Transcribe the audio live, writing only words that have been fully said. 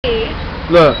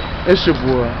Look, it's your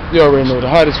boy. You already know, the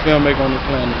hottest filmmaker on the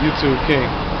planet, YouTube King.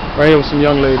 Right here with some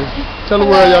young ladies. Tell the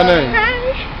world your name.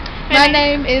 Hi. My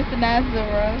name is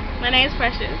Nazara. My name is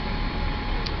Precious.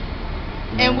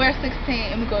 And we're 16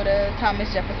 and we go to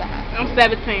Thomas Jefferson High. I'm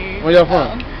 17. Where y'all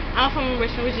from? I'm from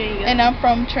Richmond, Virginia. And I'm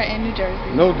from Trenton, New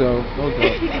Jersey. No doubt, no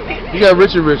doubt. You got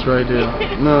Richard Rich right there.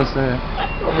 You know what I'm saying?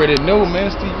 Already know, man.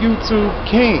 It's the YouTube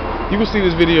King. You can see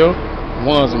this video.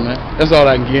 Onesie, man. That's all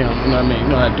I can give him. You know what I mean? You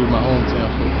know how I do my hometown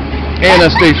food. And I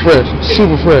stay fresh.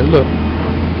 Super fresh. Look.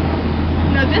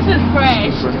 No, this is fresh.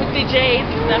 With the J's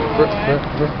and stuff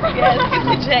on. Yes, get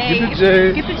the J's. Get the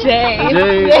J's. Get the J's.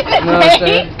 J's. You know what I'm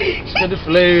saying? Get the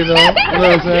fillets on. You know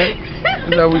what I'm saying?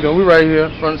 That's how we go. We right here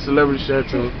in front of Celebrity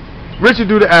Chateau. Richard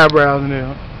do the eyebrows in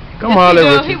there. Come on,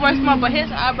 Richard. He works more, but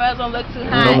his eyebrows don't look too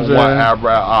high. Number one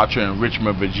eyebrow archer in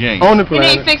Richmond, Virginia. On the planet.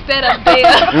 He ain't fixed that up there.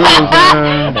 You know what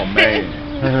I'm Come on, man.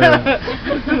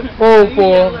 saying?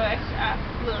 404.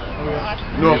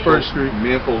 North 1st Street.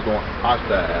 Men folks don't arch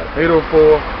that ass.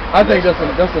 804. I think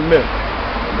that's a myth.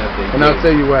 And I'll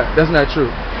tell you why. That's not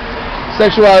true.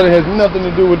 Sexuality has nothing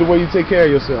to do with the way you take care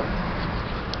of yourself.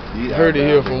 You heard it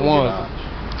here from one.